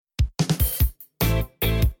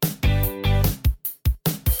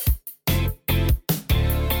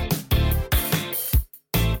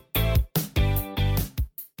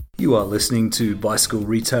You are listening to Bicycle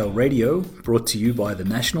Retail Radio, brought to you by the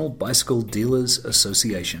National Bicycle Dealers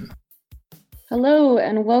Association. Hello,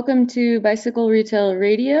 and welcome to Bicycle Retail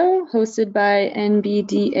Radio, hosted by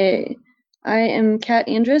NBDA. I am Kat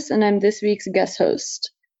Andrus, and I'm this week's guest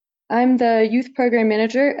host. I'm the Youth Program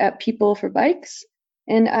Manager at People for Bikes,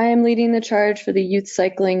 and I am leading the charge for the Youth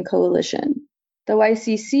Cycling Coalition. The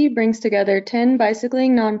YCC brings together 10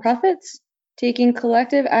 bicycling nonprofits, taking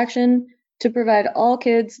collective action to provide all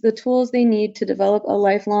kids the tools they need to develop a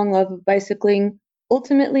lifelong love of bicycling,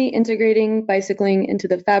 ultimately integrating bicycling into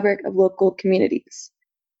the fabric of local communities.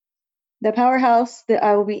 The powerhouse that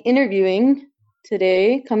I will be interviewing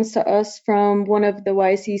today comes to us from one of the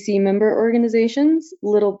YCC member organizations,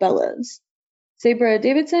 Little Bellas. Sabra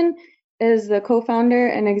Davidson is the co-founder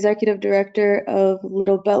and executive director of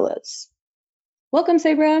Little Bellas. Welcome,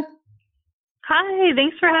 Sabra. Hi,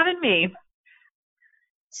 thanks for having me.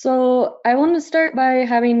 So I want to start by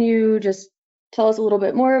having you just tell us a little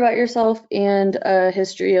bit more about yourself and a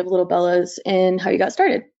history of Little Bellas and how you got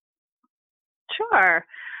started. Sure.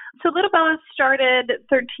 So Little Bellas started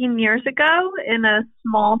 13 years ago in a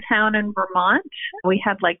small town in Vermont. We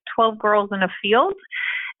had like 12 girls in a field,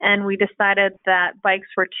 and we decided that bikes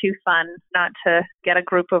were too fun not to get a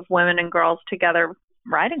group of women and girls together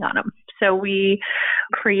riding on them. So we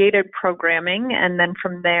created programming, and then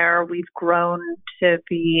from there we've grown to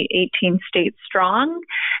be 18 states strong.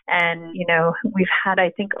 And, we've had,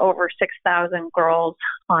 I think, over 6,000 girls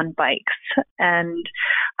on bikes. And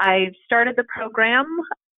I started the program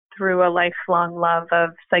through a lifelong love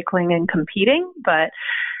of cycling and competing, but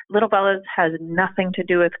Little Bellas has nothing to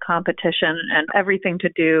do with competition and everything to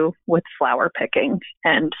do with flower picking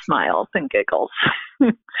and smiles and giggles.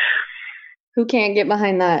 Who can't get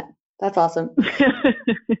behind that? That's awesome.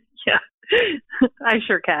 Yeah, I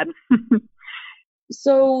sure can.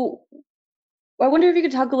 So I wonder if you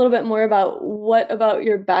could talk a little bit more about what about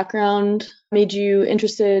your background made you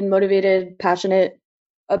interested, motivated, passionate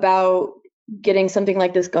about getting something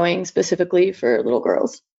like this going specifically for little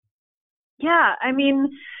girls. Yeah,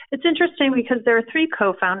 it's interesting because there are three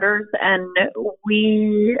co-founders and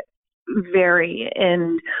we vary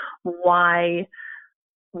in why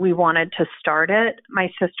we wanted to start it. My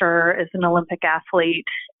sister is an Olympic athlete,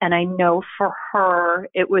 and I know for her,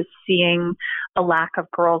 it was seeing a lack of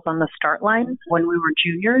girls on the start line when we were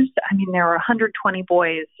juniors. There were 120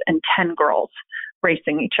 boys and 10 girls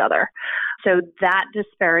racing each other. So that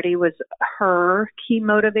disparity was her key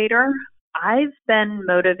motivator. I've been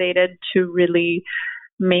motivated to really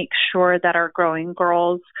make sure that our growing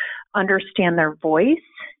girls understand their voice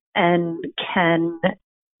and can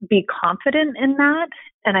be confident in that.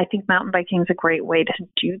 And I think mountain biking is a great way to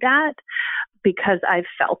do that because I've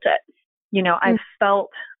felt it. I've felt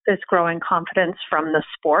this growing confidence from the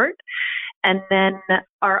sport. And then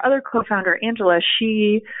our other co-founder, Angela,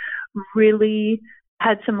 she really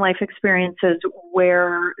had some life experiences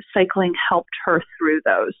where cycling helped her through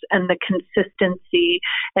those. And the consistency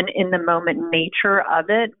and in the moment nature of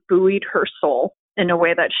it buoyed her soul in a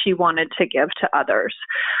way that she wanted to give to others.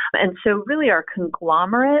 And so really our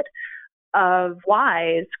conglomerate of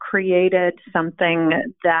whys created something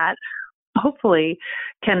that hopefully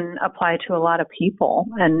can apply to a lot of people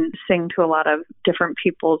and sing to a lot of different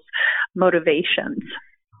people's motivations.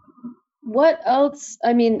 What else?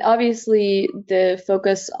 Obviously the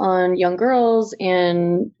focus on young girls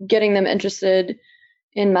and getting them interested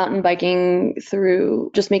in mountain biking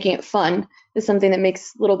through just making it fun is something that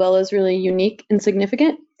makes Little Bellas really unique and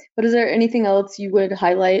significant. But is there anything else you would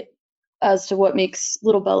highlight as to what makes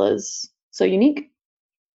Little Bellas so unique?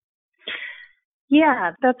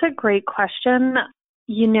 Yeah, that's a great question.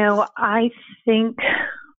 I think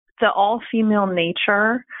the all-female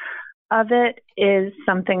nature of it is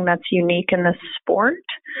something that's unique in the sport,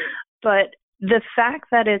 but the fact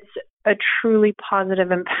that it's a truly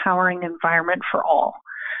positive, empowering environment for all.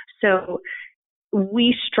 So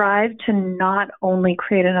we strive to not only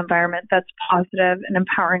create an environment that's positive and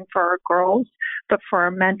empowering for our girls, but for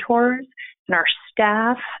our mentors and our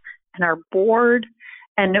staff and our board.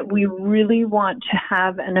 And we really want to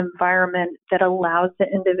have an environment that allows the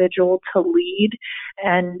individual to lead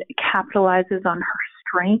and capitalizes on her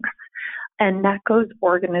strengths. And that goes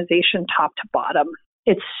organization top to bottom.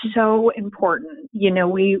 It's so important.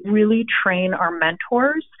 We really train our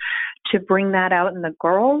mentors to bring that out in the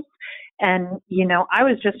girls. And, I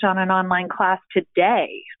was just on an online class today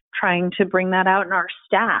trying to bring that out in our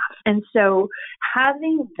staff. And so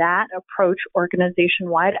having that approach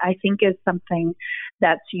organization-wide, I think is something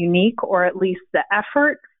that's unique, or at least the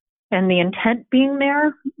effort and the intent being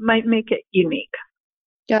there might make it unique.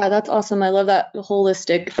 Yeah, that's awesome. I love that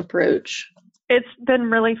holistic approach. It's been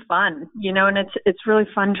really fun, and it's really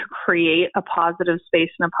fun to create a positive space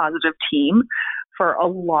and a positive team for a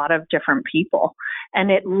lot of different people.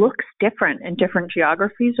 And it looks different in different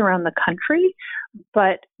geographies around the country,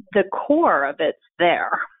 but the core of it's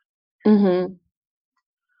there. Mm-hmm.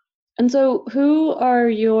 And so who are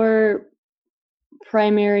your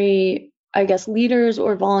primary, I guess, leaders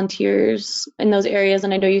or volunteers in those areas?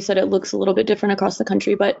 And I know you said it looks a little bit different across the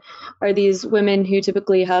country, but are these women who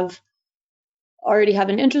typically already have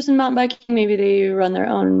an interest in mountain biking? Maybe they run their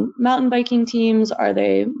own mountain biking teams. Are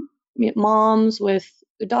they moms with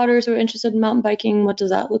daughters who are interested in mountain biking? What does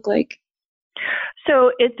that look like?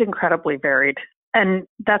 So it's incredibly varied. And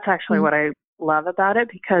that's actually what I love about it,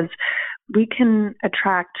 because we can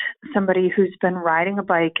attract somebody who's been riding a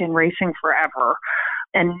bike and racing forever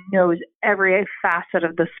and knows every facet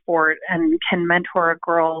of the sport and can mentor a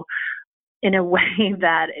girl in a way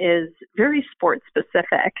that is very sport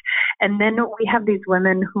specific. And then we have these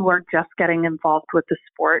women who are just getting involved with the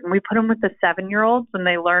sport, and we put them with the 7-year-olds and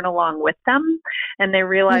they learn along with them, and they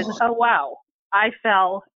realize, oh wow, I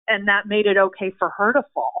fell and that made it okay for her to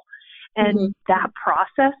fall. And that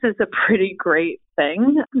process is a pretty great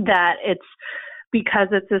thing, that it's because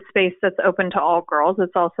it's a space that's open to all girls.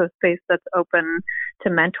 It's also a space that's open to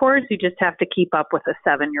mentors. You just have to keep up with a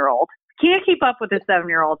 7-year-old. Can't keep up with a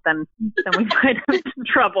 7-year-old, then we might have some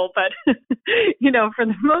trouble. But, for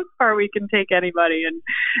the most part, we can take anybody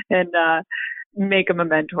and make them a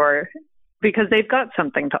mentor, because they've got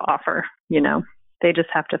something to offer, they just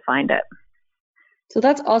have to find it. So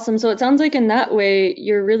that's awesome. So it sounds like in that way,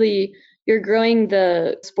 you're growing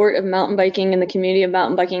the sport of mountain biking and the community of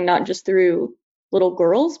mountain biking, not just through little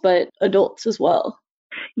girls, but adults as well.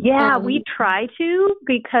 Yeah, we try to,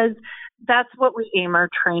 because that's what we aim our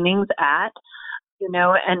trainings at,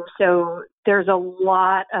 and so there's a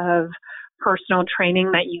lot of personal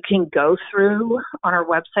training that you can go through on our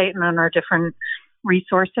website and on our different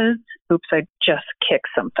resources. Oops, I just kicked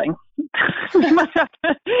something.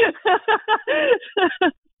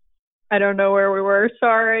 I don't know where we were.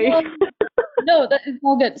 Sorry. No, that is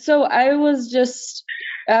all good. So I was just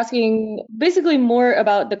asking basically more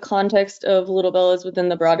about the context of Little Bellas within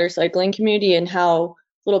the broader cycling community and how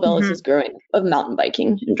Little Bellas is growing of mountain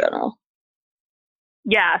biking in general.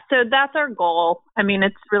 Yeah, so that's our goal. I mean,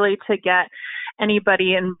 it's really to get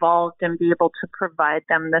anybody involved and be able to provide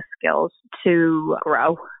them the skills to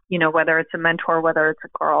grow, whether it's a mentor, whether it's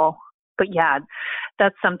a girl. But yeah,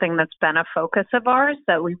 that's something that's been a focus of ours,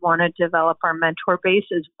 that we want to develop our mentor base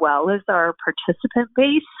as well as our participant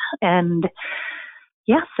base. And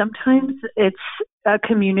yeah, sometimes it's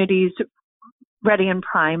communities ready and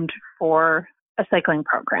primed for a cycling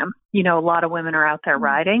program. A lot of women are out there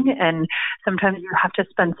riding, and sometimes you have to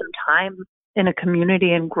spend some time in a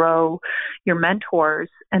community and grow your mentors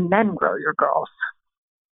and then grow your girls.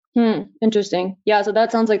 Interesting. Yeah, so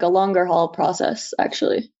that sounds like a longer haul process,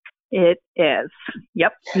 actually. It is.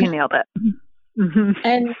 Yep, you nailed it.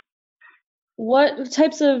 And what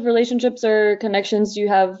types of relationships or connections do you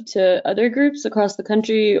have to other groups across the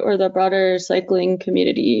country or the broader cycling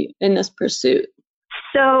community in this pursuit?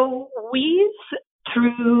 So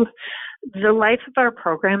through the life of our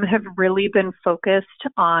program, have really been focused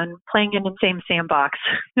on playing in the same sandbox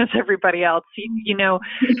as everybody else.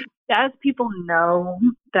 As people know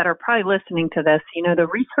that are probably listening to this, the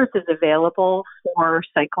resources available for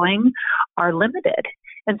cycling are limited.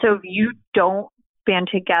 And so if you don't band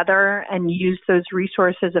together and use those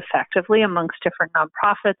resources effectively amongst different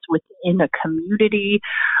nonprofits within a community,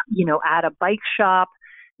 at a bike shop,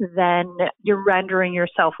 then you're rendering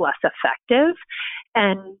yourself less effective.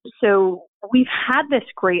 And so we've had this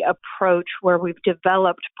great approach where we've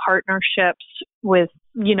developed partnerships with,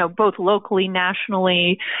 both locally,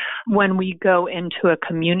 nationally, when we go into a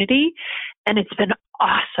community. And it's been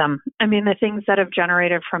awesome. I mean, the things that have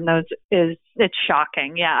generated from those it's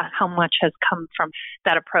shocking. Yeah, how much has come from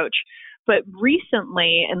that approach. But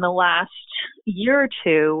recently, in the last year or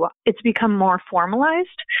two, it's become more formalized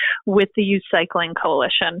with the Youth Cycling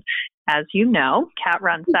Coalition. As you know, Kat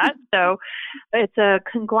runs that. So it's a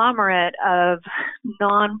conglomerate of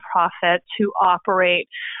nonprofits who operate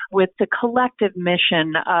with the collective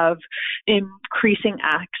mission of increasing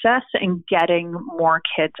access and getting more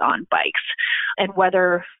kids on bikes. And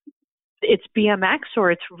whether it's BMX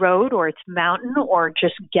or it's road or it's mountain or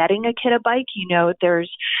just getting a kid a bike,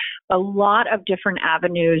 there's a lot of different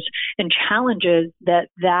avenues and challenges that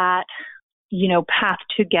path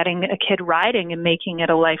to getting a kid riding and making it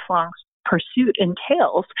a lifelong pursuit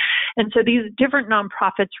entails. And so these different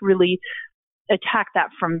nonprofits really attack that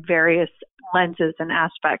from various lenses and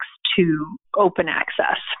aspects to open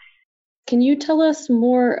access. Can you tell us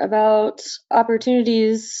more about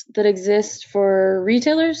opportunities that exist for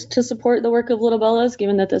retailers to support the work of Little Bellas,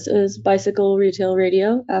 given that this is Bicycle Retail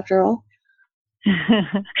Radio, after all?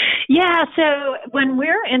 Yeah, so when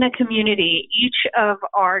we're in a community, each of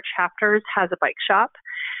our chapters has a bike shop.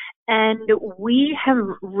 And we have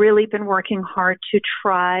really been working hard to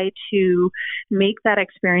try to make that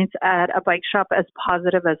experience at a bike shop as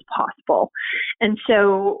positive as possible. And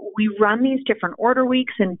so we run these different order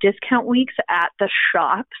weeks and discount weeks at the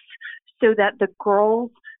shops so that the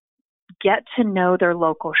girls get to know their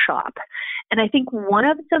local shop. And I think one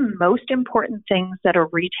of the most important things that a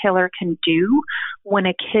retailer can do when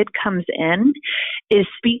a kid comes in is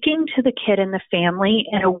speaking to the kid and the family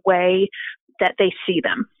in a way that they see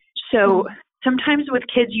them. So sometimes with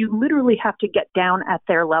kids, you literally have to get down at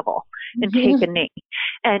their level and take a knee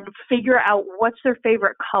and figure out what's their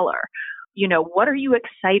favorite color. You know, what are you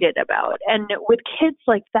excited about? And with kids,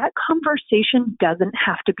 like, that conversation doesn't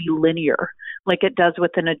have to be linear like it does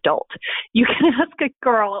with an adult. You can ask a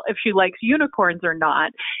girl if she likes unicorns or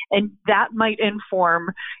not, and that might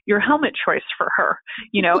inform your helmet choice for her.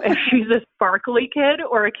 You know, if she's a sparkly kid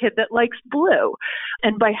or a kid that likes blue.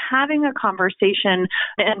 And by having a conversation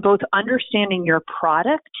and both understanding your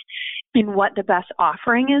product and what the best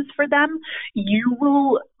offering is for them, you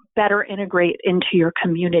will better integrate into your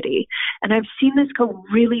community. And I've seen this go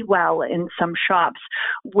really well in some shops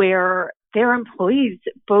where their employees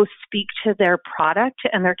both speak to their product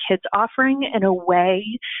and their kids' offering in a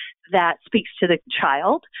way that speaks to the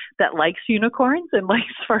child that likes unicorns and likes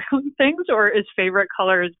sparkling things, or his favorite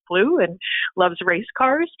color is blue and loves race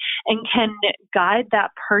cars, and can guide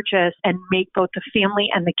that purchase and make both the family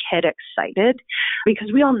and the kid excited.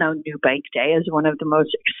 Because we all know New Bike Day is one of the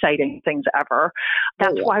most exciting things ever.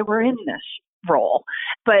 That's why we're in this role.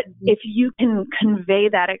 But if you can convey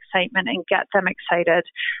that excitement and get them excited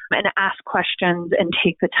and ask questions and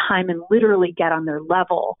take the time and literally get on their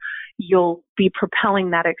level, you'll be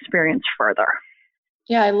propelling that experience further.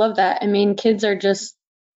 Yeah, I love that. I mean, kids are just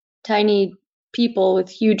tiny people with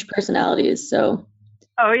huge personalities. So.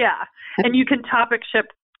 Oh, yeah. And you can topic shift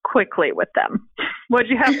quickly with them. What'd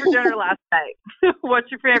you have for dinner last night? What's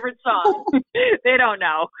your favorite song? They don't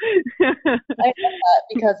know. I know that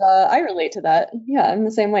because I relate to that. Yeah, I'm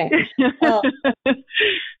the same way.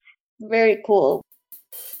 Very cool.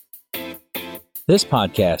 This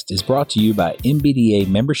podcast is brought to you by MBDA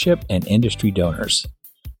membership and industry donors.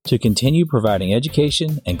 To continue providing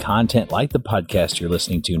education and content like the podcast you're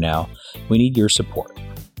listening to now, we need your support.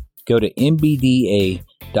 Go to mbda.com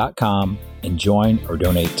and join or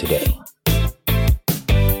donate today.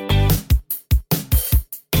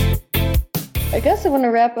 I guess I want to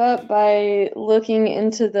wrap up by looking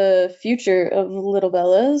into the future of Little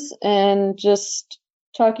Bellas and just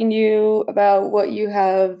talking to you about what you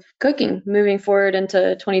have cooking moving forward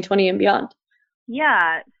into 2020 and beyond.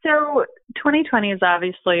 Yeah, so 2020 is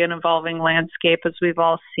obviously an evolving landscape, as we've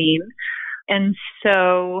all seen. And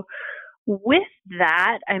so with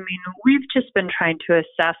that, I mean, we've just been trying to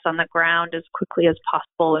assess on the ground as quickly as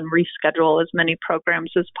possible and reschedule as many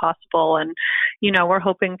programs as possible. And, you know, we're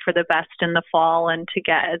hoping for the best in the fall and to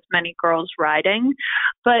get as many girls riding.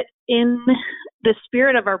 But in the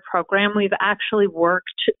spirit of our program, we've actually worked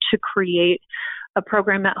to create a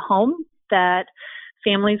program at home that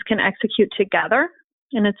families can execute together.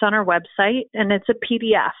 And it's on our website, and it's a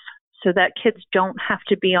PDF, so that kids don't have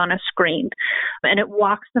to be on a screen. And it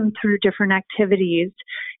walks them through different activities,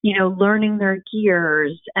 you know, learning their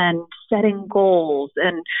gears and setting goals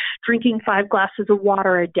and drinking 5 glasses of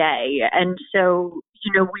water a day. And so,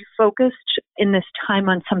 you know, we focused in this time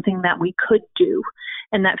on something that we could do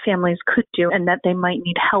and that families could do and that they might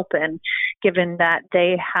need help in, given that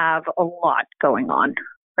they have a lot going on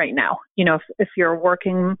right now. You know, if you're a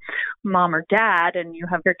working mom or dad and you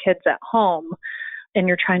have your kids at home, and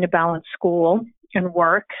you're trying to balance school and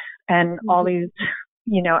work and all these,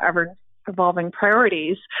 you know, ever evolving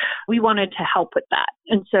priorities, we wanted to help with that.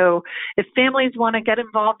 And so if families want to get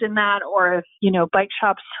involved in that, or if, you know, bike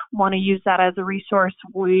shops want to use that as a resource,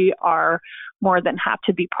 we are more than happy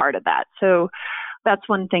to be part of that. So that's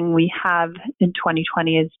one thing we have in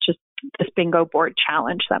 2020 is just this bingo board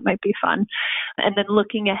challenge. That might be fun. And then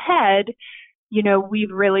looking ahead, you know,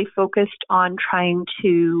 we've really focused on trying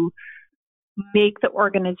to make the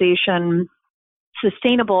organization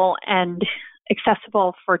sustainable and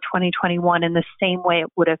accessible for 2021 in the same way it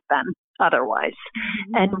would have been otherwise.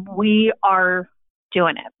 And we are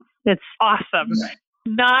doing it. It's awesome.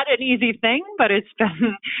 Not an easy thing, but it's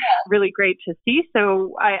been really great to see.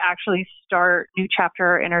 So I actually start new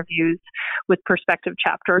chapter interviews with prospective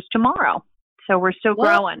chapters tomorrow. So we're still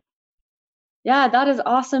growing. Yeah, that is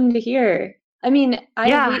awesome to hear. I mean,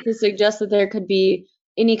 I hate to suggest that there could be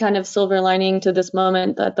any kind of silver lining to this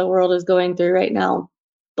moment that the world is going through right now.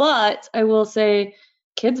 But I will say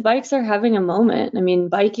kids' bikes are having a moment. I mean,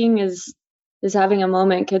 biking is having a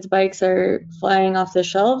moment. Kids' bikes are flying off the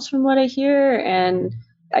shelves from what I hear, and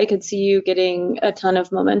I could see you getting a ton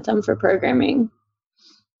of momentum for programming.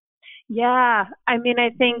 Yeah, I mean, I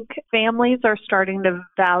think families are starting to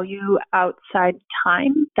value outside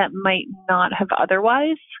time that might not have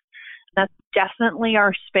otherwise. That's definitely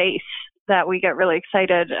our space that we get really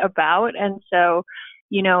excited about. And so,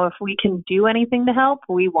 if we can do anything to help,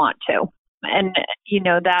 we want to. And,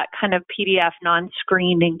 that kind of PDF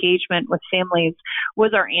non-screened engagement with families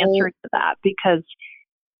was our answer to that, because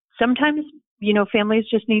sometimes, families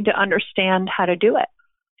just need to understand how to do it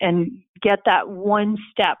and get that one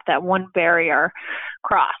step, that one barrier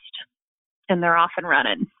crossed, and they're off and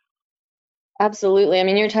running. Absolutely. I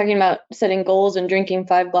mean, you're talking about setting goals and drinking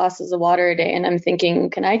 5 glasses of water a day, and I'm thinking,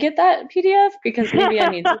 can I get that PDF? Because maybe I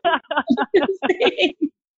need to.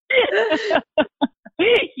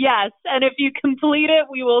 Yes, and if you complete it,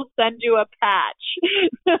 we will send you a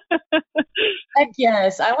patch. Heck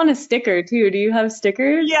yes. I want a sticker too. Do you have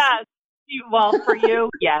stickers? Yes. Well, for you,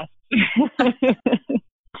 yes.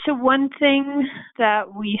 So one thing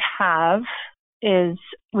that we have is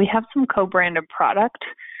we have some co-branded product,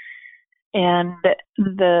 and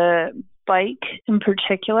the bike in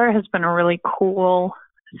particular has been a really cool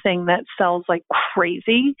thing that sells like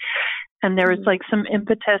crazy. And there was like some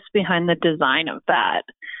impetus behind the design of that.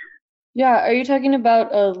 Yeah. Are you talking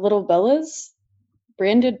about a Little Bella's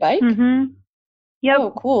branded bike? Mm-hmm. Yep.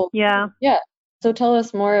 Oh, cool. Yeah. Yeah. So tell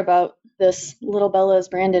us more about this Little Bella's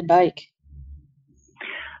branded bike.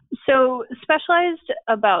 So Specialized,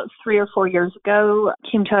 about 3 or 4 years ago,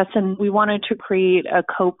 came to us and we wanted to create a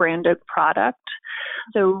co-branded product.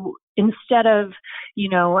 So instead of,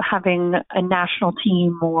 having a national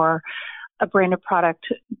team or a branded product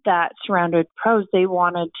that surrounded pros, they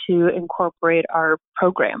wanted to incorporate our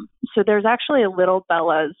program. So there's actually a Little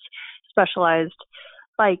Bella's Specialized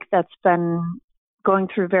bike that's been going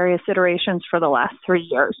through various iterations for the last 3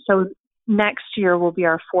 years. So next year will be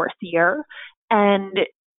our 4th year. And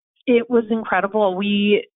it was incredible.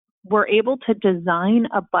 We were able to design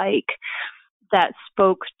a bike that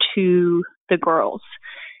spoke to the girls.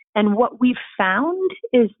 And what we found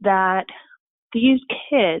is that these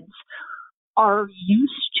kids are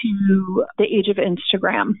used to the age of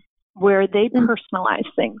Instagram, where they personalize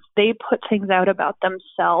things. They put things out about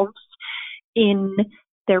themselves in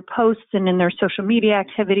their posts and in their social media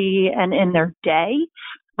activity and in their day,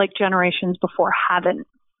 like generations before haven't.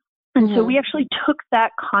 And so we actually took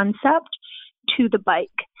that concept to the bike,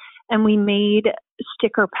 and we made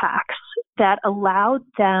sticker packs that allowed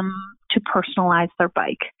them to personalize their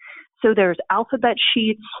bike. So there's alphabet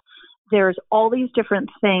sheets. There's all these different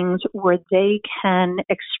things where they can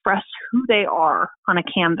express who they are on a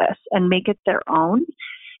canvas and make it their own.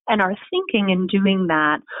 And our thinking in doing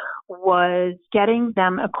that was getting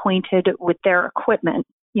them acquainted with their equipment,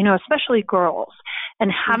 especially girls,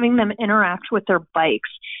 and having them interact with their bikes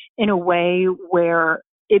in a way where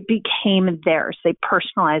it became theirs. They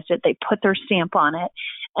personalized it. They put their stamp on it.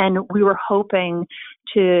 And we were hoping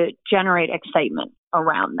to generate excitement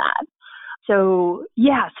around that. So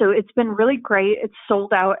it's been really great. It's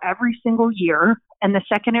sold out every single year. And the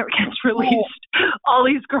second it gets released, all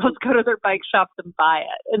these girls go to their bike shops and buy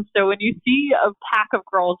it. And so when you see a pack of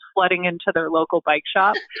girls flooding into their local bike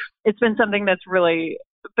shop, it's been something that's really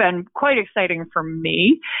been quite exciting for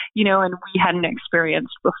me, and we hadn't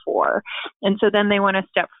experienced before. And so then they went a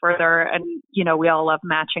step further, and, we all love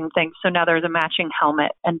matching things. So now there's a matching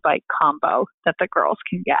helmet and bike combo that the girls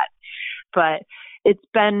can get. But it's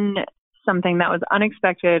been something that was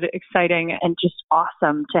unexpected, exciting, and just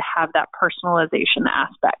awesome to have that personalization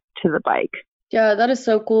aspect to the bike. Yeah, that is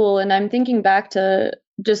so cool. And I'm thinking back to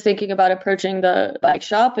just thinking about approaching the bike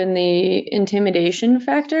shop and the intimidation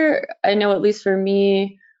factor. I know, at least for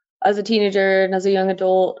me, as a teenager and as a young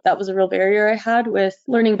adult, that was a real barrier I had with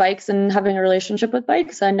learning bikes and having a relationship with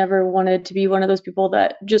bikes. I never wanted to be one of those people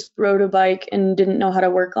that just rode a bike and didn't know how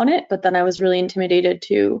to work on it. But then I was really intimidated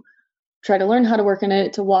to try to learn how to work on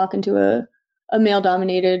it, to walk into a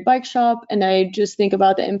male-dominated bike shop. And I just think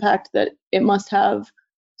about the impact that it must have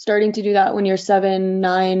starting to do that when you're 7,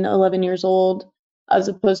 9, 11 years old, as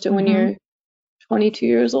opposed to when you're 22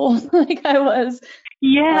 years old, like I was.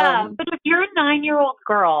 Yeah, but if you're a 9-year-old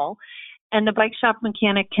girl and the bike shop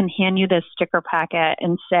mechanic can hand you this sticker packet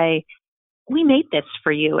and say, we made this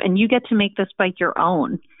for you and you get to make this bike your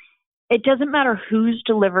own, it doesn't matter who's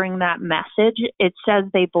delivering that message. It says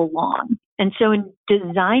they belong. And so in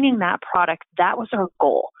designing that product, that was our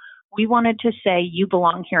goal. We wanted to say, you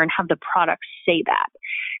belong here, and have the product say that.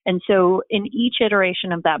 And so in each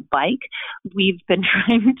iteration of that bike, we've been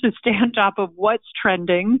trying to stay on top of what's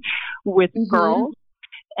trending with girls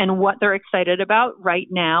and what they're excited about. Right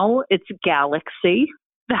now, it's Galaxy.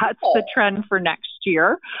 That's the trend for next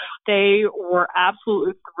year. They were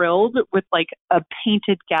absolutely thrilled with like a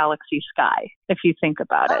painted galaxy sky, if you think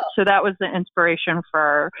about it. So that was the inspiration for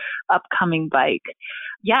our upcoming bike.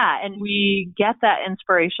 Yeah, and we get that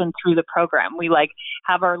inspiration through the program. We like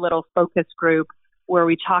have our little focus group where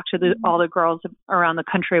we talk to all the girls around the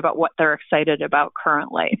country about what they're excited about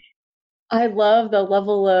currently. I love the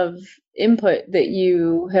level of input that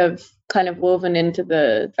you have kind of woven into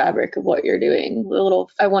the fabric of what you're doing.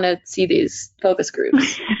 I want to see these focus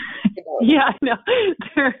groups. Yeah, I know.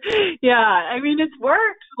 I mean, it's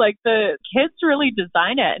worked. Like the kids really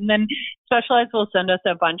design it. And then Specialized will send us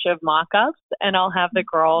a bunch of mock-ups, and I'll have the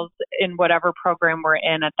girls in whatever program we're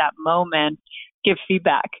in at that moment give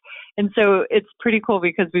feedback. And so it's pretty cool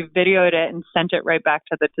because we've videoed it and sent it right back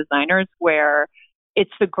to the designers, where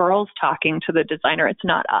it's the girls talking to the designer. It's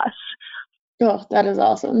not us. Oh, that is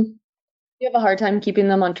awesome. You have a hard time keeping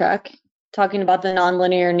them on track, talking about the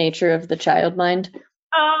nonlinear nature of the child mind?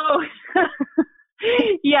 Oh,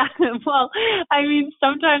 yeah. Well, I mean,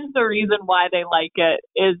 sometimes the reason why they like it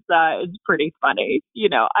is pretty funny. You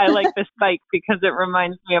know, I like this bike because it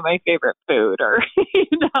reminds me of my favorite food, or,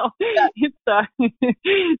 it's the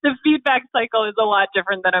feedback cycle is a lot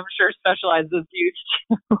different than I'm sure Specialized is used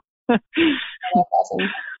to. That's awesome.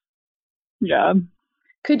 Yeah.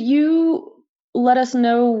 Could you let us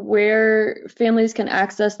know where families can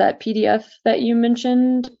access that PDF that you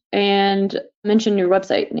mentioned, and mention your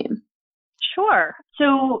website name? Sure.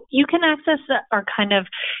 So you can access our kind of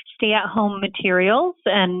stay-at-home materials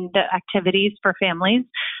and activities for families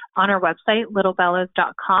on our website,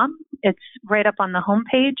 littlebellas.com. It's right up on the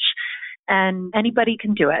homepage, and anybody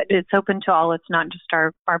can do it. It's open to all. It's not just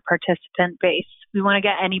our participant base. We want to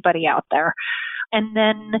get anybody out there. And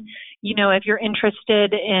then, if you're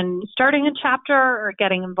interested in starting a chapter or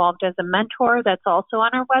getting involved as a mentor, that's also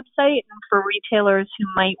on our website. And for retailers who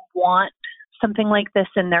might want something like this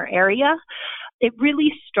in their area, it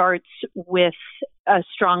really starts with a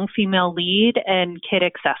strong female lead and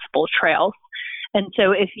kid-accessible trails. And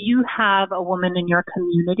so if you have a woman in your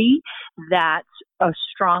community that's a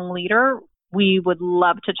strong leader, we would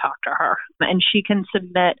love to talk to her. And she can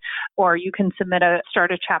submit, or you can submit a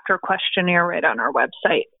start a chapter questionnaire right on our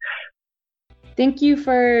website. Thank you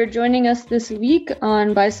for joining us this week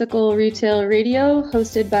on Bicycle Retail Radio,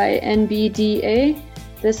 hosted by NBDA.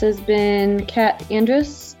 This has been Kat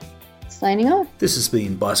Andrus, signing off. This has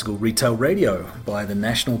been Bicycle Retail Radio by the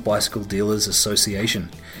National Bicycle Dealers Association.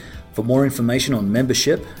 For more information on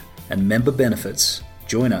membership and member benefits,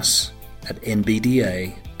 join us at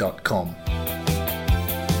nbda.com.